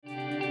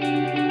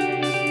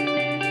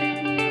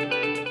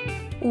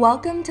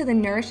Welcome to the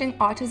Nourishing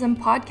Autism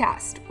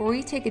podcast, where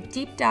we take a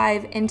deep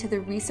dive into the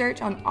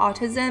research on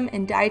autism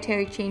and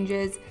dietary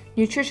changes,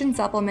 nutrition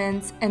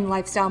supplements, and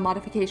lifestyle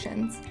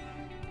modifications.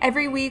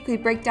 Every week, we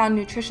break down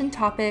nutrition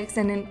topics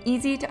in an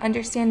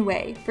easy-to-understand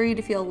way for you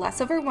to feel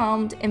less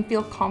overwhelmed and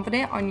feel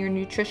confident on your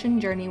nutrition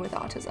journey with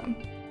autism.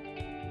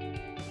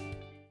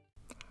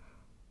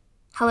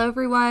 Hello,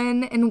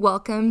 everyone, and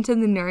welcome to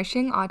the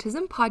Nourishing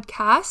Autism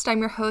podcast. I'm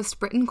your host,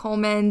 Britton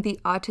Coleman, the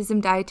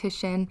autism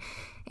dietitian,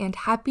 and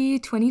happy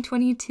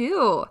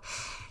 2022.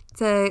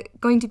 It's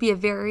going to be a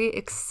very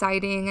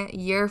exciting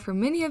year for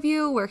many of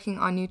you working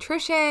on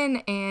nutrition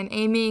and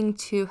aiming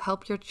to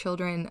help your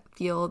children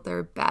feel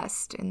their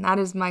best. And that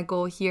is my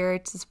goal here,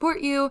 to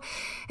support you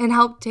and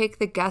help take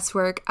the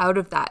guesswork out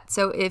of that.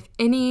 So if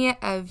any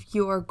of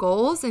your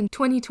goals in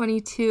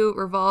 2022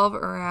 revolve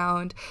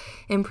around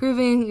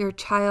improving your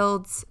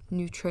child's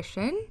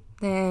nutrition,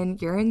 then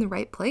you're in the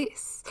right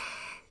place.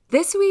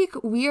 This week,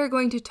 we are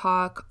going to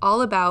talk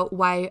all about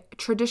why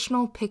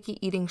traditional picky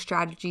eating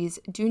strategies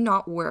do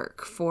not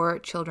work for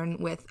children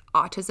with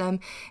autism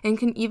and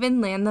can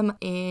even land them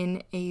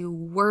in a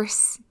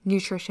worse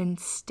nutrition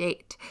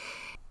state.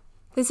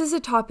 This is a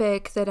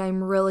topic that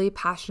I'm really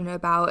passionate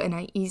about and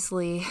I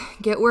easily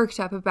get worked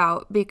up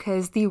about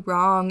because the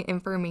wrong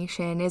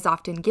information is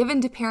often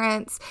given to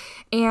parents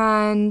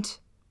and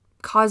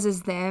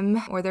causes them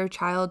or their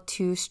child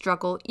to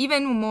struggle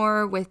even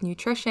more with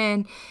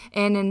nutrition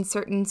and in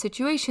certain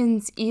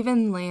situations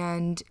even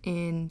land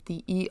in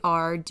the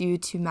ER due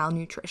to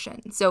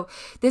malnutrition. So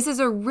this is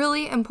a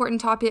really important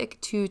topic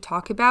to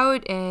talk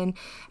about, and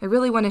I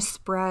really want to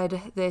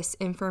spread this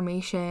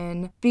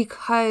information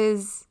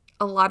because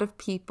a lot of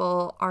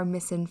people are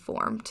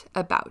misinformed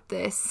about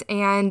this,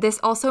 and this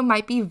also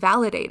might be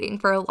validating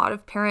for a lot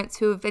of parents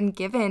who have been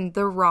given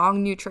the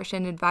wrong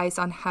nutrition advice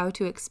on how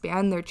to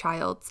expand their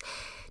child's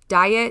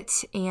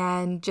diet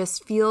and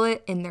just feel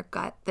it in their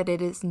gut that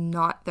it is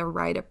not the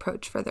right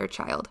approach for their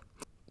child.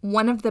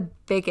 One of the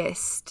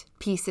biggest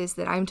pieces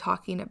that I'm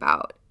talking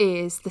about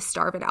is the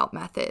Starve It Out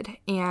method,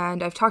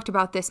 and I've talked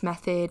about this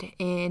method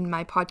in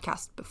my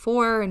podcast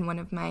before in one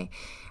of my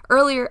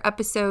earlier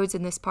episodes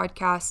in this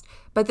podcast,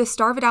 but the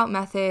Starve It Out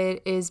method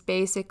is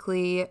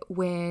basically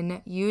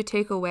when you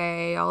take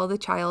away all the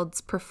child's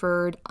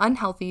preferred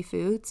unhealthy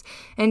foods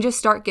and just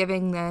start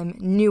giving them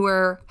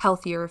newer,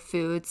 healthier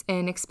foods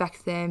and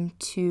expect them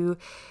to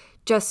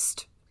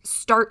just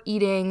start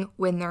eating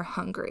when they're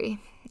hungry.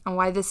 And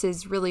why this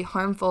is really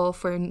harmful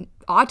for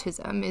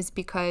autism is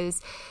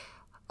because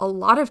a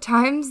lot of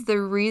times the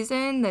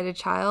reason that a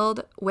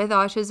child with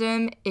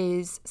autism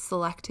is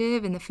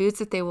selective in the foods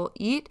that they will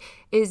eat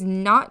is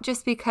not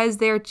just because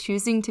they're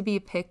choosing to be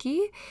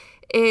picky.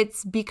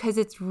 It's because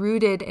it's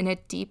rooted in a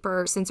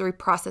deeper sensory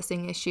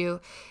processing issue,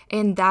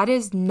 and that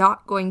is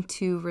not going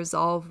to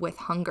resolve with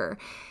hunger.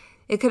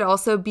 It could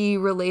also be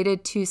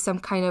related to some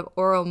kind of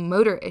oral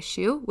motor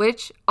issue,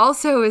 which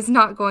also is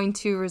not going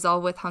to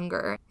resolve with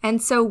hunger.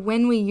 And so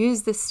when we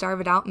use this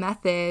Starve It Out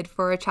method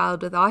for a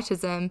child with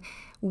autism,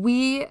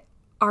 we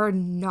are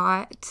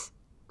not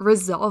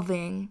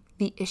resolving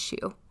the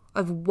issue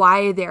of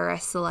why they're a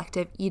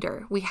selective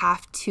eater. We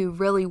have to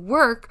really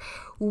work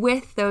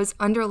with those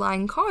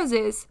underlying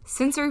causes: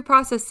 sensory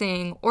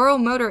processing, oral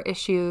motor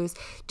issues.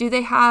 Do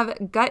they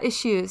have gut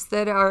issues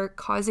that are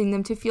causing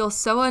them to feel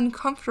so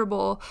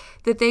uncomfortable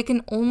that they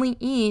can only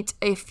eat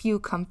a few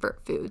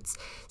comfort foods?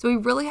 So we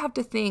really have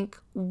to think,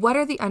 what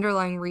are the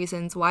underlying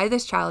reasons why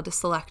this child is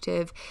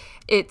selective?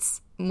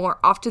 It's more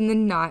often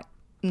than not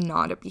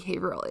a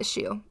behavioral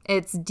issue.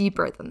 It's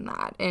deeper than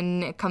that,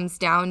 and it comes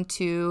down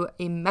to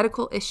a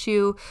medical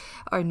issue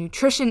or a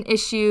nutrition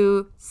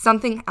issue,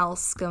 something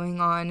else going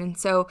on. And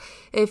so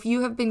if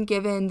you have been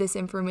given this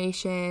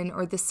information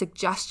or this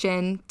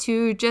suggestion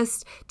to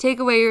just take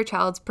away your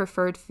child's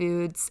preferred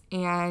foods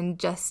and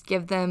just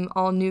give them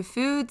all new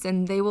foods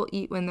and they will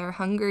eat when they're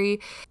hungry,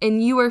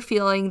 and you are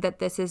feeling that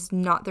this is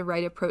not the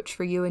right approach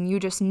for you and you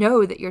just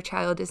know that your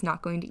child is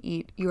not going to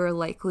eat, you are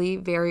likely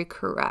very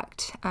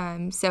correct.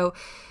 So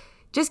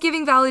just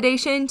giving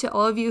validation to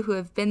all of you who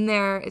have been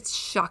there. It's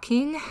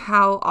shocking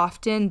how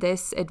often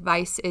this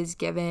advice is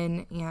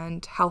given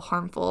and how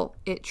harmful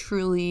it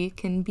truly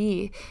can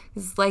be.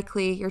 It's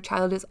likely your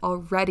child is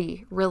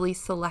already really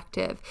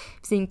selective.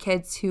 I've seen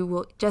kids who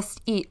will just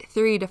eat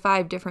 3 to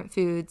 5 different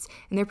foods,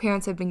 and their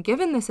parents have been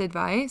given this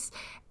advice,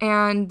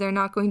 and they're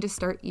not going to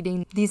start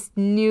eating these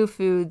new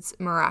foods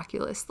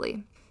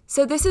miraculously.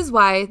 So this is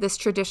why this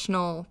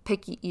traditional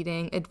picky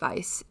eating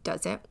advice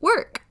doesn't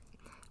work.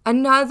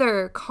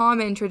 Another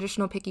common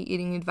traditional picky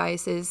eating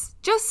advice is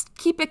just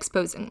keep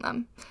exposing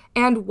them.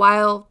 And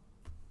while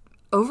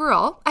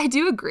overall, I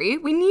do agree,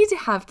 we need to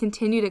have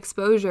continued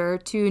exposure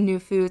to new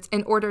foods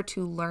in order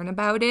to learn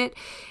about it,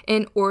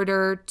 in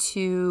order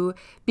to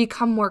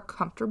become more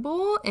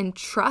comfortable and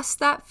trust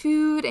that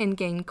food and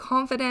gain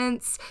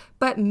confidence.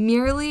 But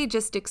merely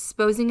just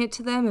exposing it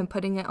to them and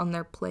putting it on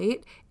their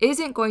plate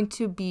isn't going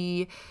to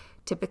be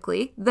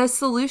typically the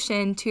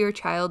solution to your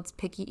child's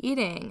picky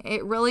eating.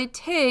 It really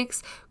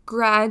takes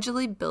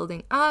gradually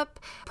building up,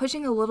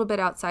 pushing a little bit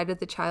outside of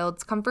the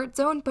child's comfort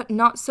zone, but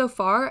not so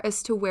far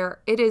as to where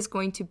it is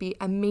going to be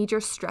a major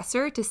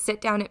stressor to sit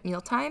down at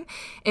mealtime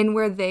and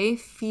where they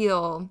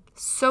feel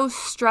so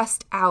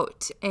stressed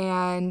out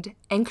and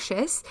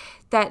anxious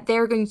that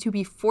they're going to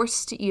be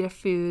forced to eat a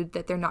food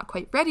that they're not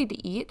quite ready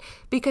to eat,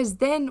 because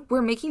then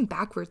we're making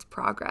backwards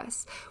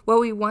progress. What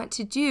we want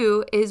to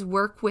do is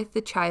work with the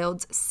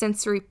child's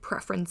sensory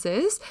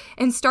preferences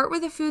and start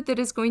with a food that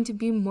is going to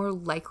be more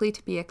likely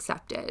to be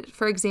accepted.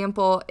 For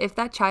example, if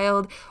that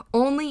child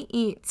only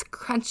eats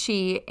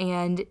crunchy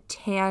and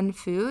tan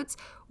foods,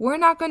 we're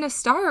not going to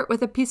start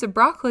with a piece of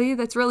broccoli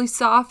that's really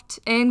soft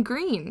and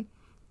green.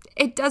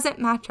 It doesn't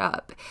match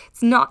up.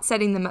 It's not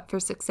setting them up for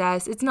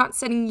success. It's not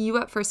setting you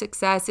up for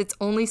success. It's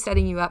only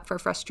setting you up for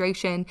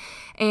frustration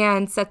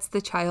and sets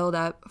the child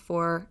up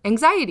for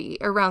anxiety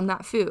around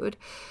that food.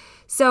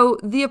 So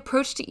the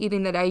approach to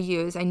eating that I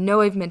use, I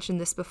know I've mentioned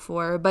this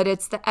before, but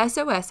it's the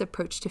SOS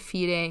approach to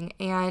feeding,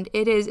 and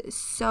it is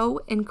so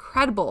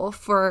incredible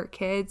for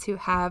kids who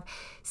have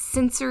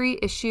sensory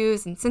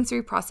issues and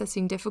sensory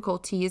processing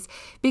difficulties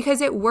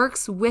because it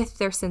works with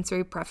their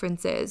sensory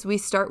preferences. We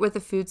start with the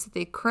foods that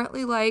they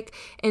currently like,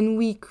 and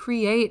we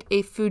create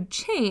a food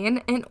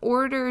chain in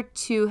order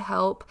to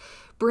help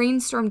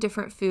brainstorm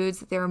different foods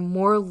that they're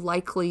more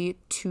likely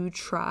to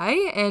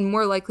try and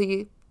more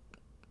likely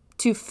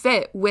to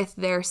fit with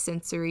their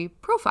sensory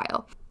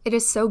profile. It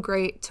is so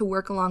great to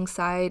work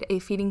alongside a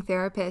feeding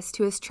therapist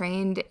who is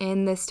trained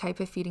in this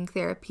type of feeding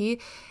therapy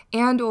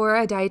and or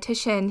a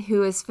dietitian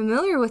who is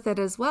familiar with it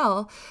as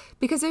well,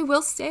 because I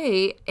will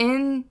say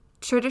in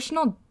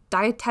traditional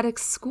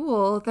dietetics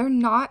school, they're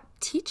not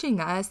teaching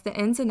us the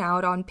ins and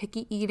out on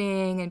picky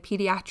eating and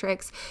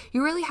pediatrics.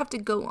 You really have to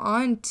go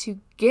on to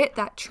get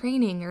that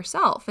training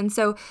yourself. And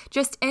so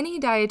just any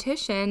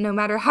dietitian, no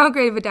matter how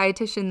great of a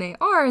dietitian they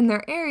are in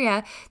their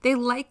area, they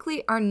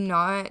likely are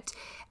not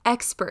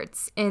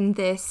experts in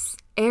this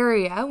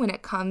area when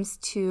it comes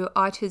to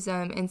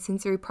autism and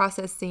sensory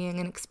processing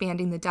and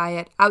expanding the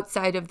diet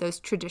outside of those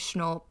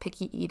traditional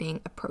picky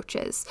eating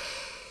approaches.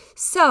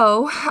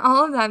 So,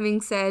 all of that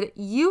being said,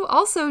 you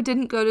also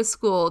didn't go to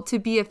school to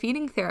be a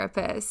feeding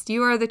therapist.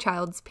 You are the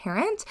child's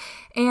parent,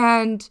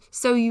 and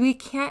so we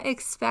can't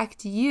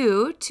expect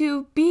you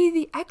to be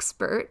the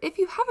expert if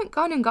you haven't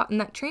gone and gotten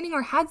that training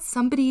or had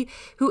somebody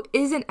who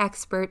is an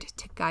expert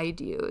to guide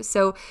you.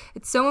 So,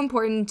 it's so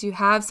important to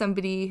have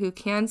somebody who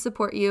can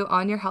support you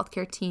on your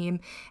healthcare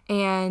team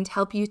and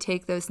help you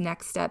take those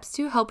next steps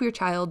to help your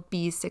child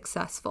be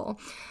successful.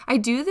 I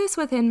do this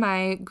within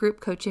my group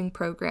coaching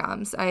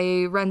programs.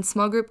 I run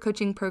small group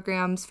coaching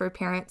programs for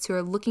parents who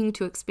are looking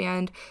to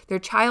expand their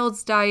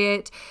child's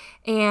diet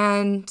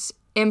and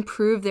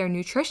improve their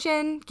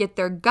nutrition, get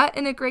their gut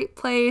in a great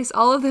place.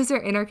 All of those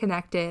are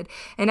interconnected.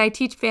 And I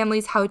teach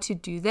families how to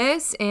do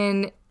this.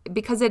 And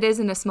because it is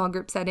in a small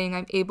group setting,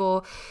 I'm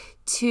able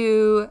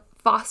to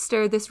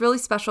foster this really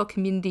special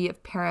community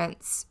of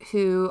parents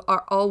who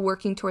are all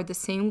working toward the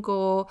same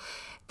goal.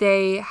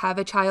 They have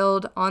a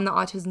child on the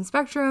autism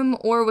spectrum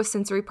or with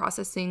sensory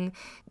processing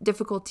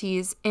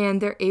difficulties,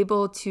 and they're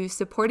able to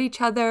support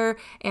each other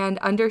and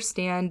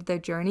understand the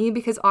journey,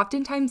 because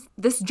oftentimes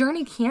this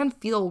journey can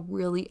feel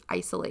really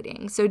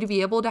isolating. So to be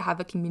able to have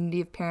a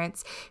community of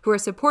parents who are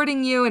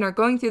supporting you and are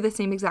going through the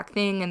same exact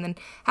thing, and then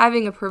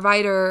having a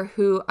provider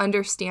who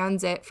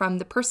understands it from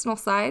the personal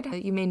side.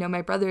 You may know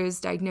my brother is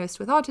diagnosed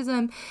with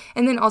autism,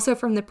 and then also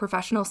from the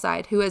professional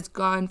side who has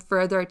gone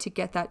further to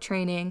get that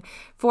training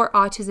for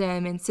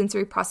autism and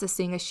sensory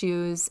processing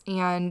issues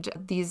and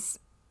these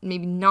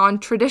maybe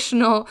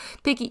non-traditional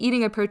picky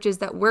eating approaches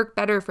that work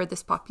better for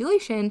this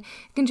population.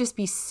 It can just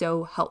be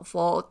so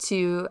helpful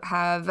to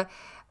have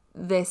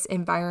this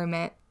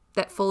environment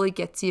that fully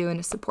gets you and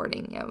is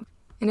supporting you.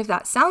 And if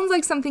that sounds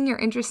like something you're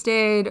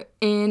interested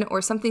in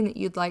or something that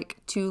you'd like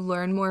to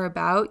learn more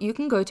about, you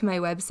can go to my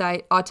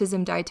website,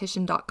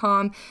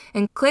 autismdietitian.com,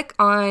 and click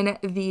on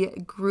the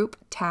group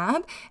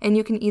tab, and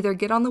you can either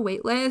get on the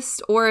wait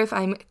list, or if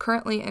I'm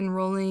currently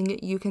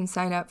enrolling, you can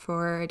sign up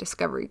for a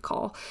discovery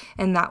call.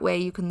 And that way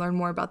you can learn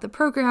more about the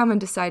program and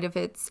decide if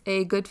it's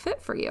a good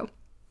fit for you.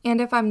 And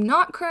if I'm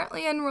not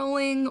currently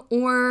enrolling,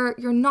 or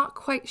you're not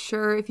quite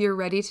sure if you're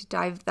ready to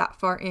dive that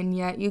far in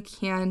yet, you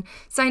can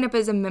sign up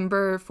as a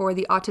member for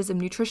the Autism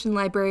Nutrition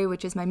Library,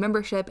 which is my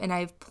membership, and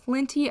I have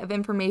plenty of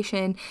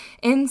information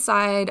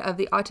inside of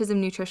the Autism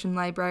Nutrition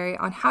Library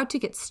on how to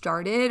get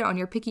started on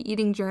your picky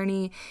eating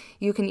journey.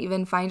 You can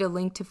even find a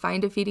link to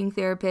find a feeding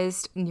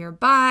therapist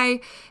nearby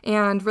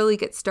and really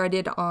get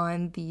started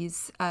on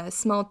these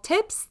small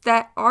tips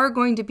that are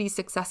going to be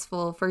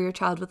successful for your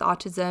child with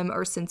autism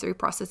or sensory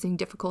processing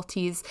difficulties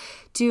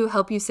to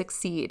help you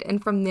succeed.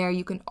 And from there,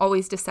 you can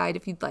always decide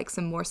if you'd like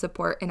some more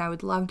support, and I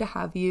would love to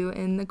have you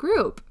in the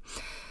group.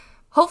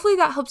 Hopefully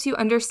that helps you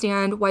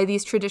understand why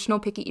these traditional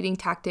picky eating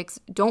tactics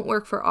don't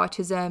work for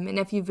autism. And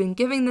if you've been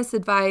giving this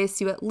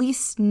advice, you at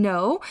least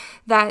know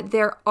that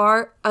there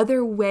are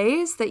other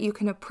ways that you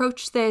can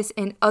approach this,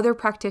 and other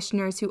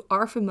practitioners who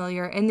are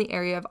familiar in the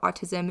area of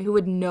autism who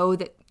would know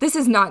that this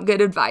is not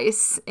good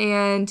advice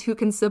and who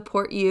can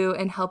support you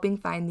in helping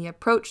find the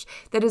approach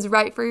that is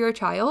right for your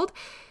child.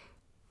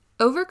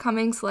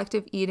 Overcoming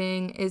selective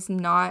eating is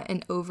not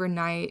an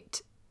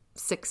overnight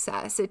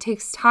success. It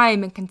takes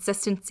time and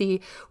consistency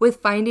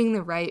with finding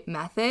the right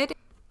method.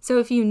 So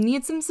if you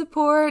need some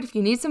support, if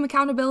you need some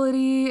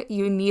accountability,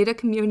 you need a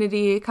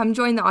community, come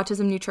join the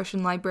Autism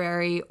Nutrition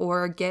Library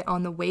or get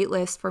on the wait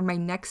list for my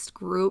next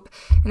group.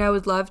 And I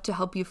would love to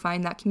help you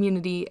find that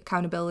community,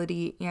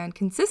 accountability, and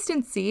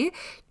consistency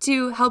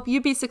to help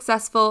you be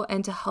successful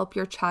and to help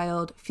your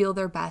child feel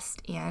their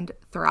best and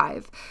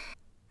thrive.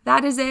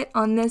 That is it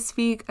on this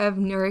week of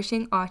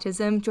Nourishing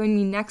Autism. Join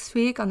me next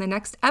week on the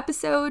next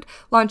episode,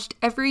 launched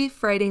every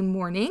Friday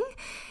morning.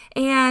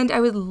 And I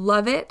would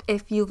love it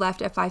if you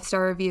left a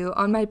 5-star review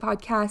on my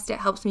podcast. It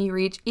helps me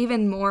reach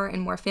even more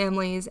and more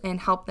families and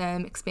help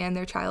them expand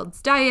their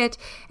child's diet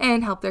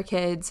and help their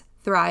kids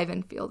thrive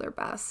and feel their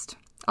best.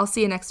 I'll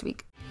see you next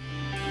week.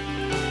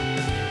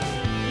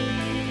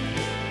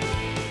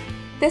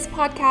 This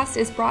podcast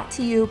is brought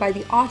to you by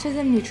the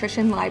Autism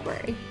Nutrition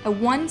Library, a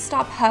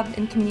one-stop hub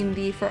and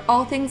community for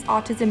all things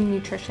autism and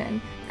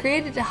nutrition,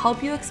 created to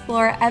help you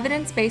explore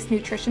evidence-based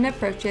nutrition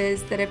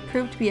approaches that have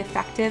proved to be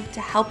effective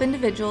to help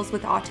individuals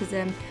with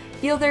autism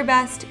feel their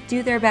best,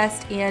 do their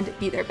best, and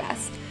be their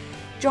best.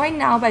 Join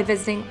now by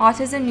visiting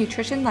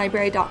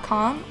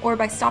autismnutritionlibrary.com or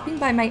by stopping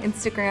by my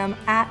Instagram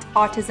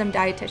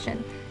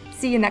 @autismdietitian.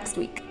 See you next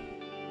week.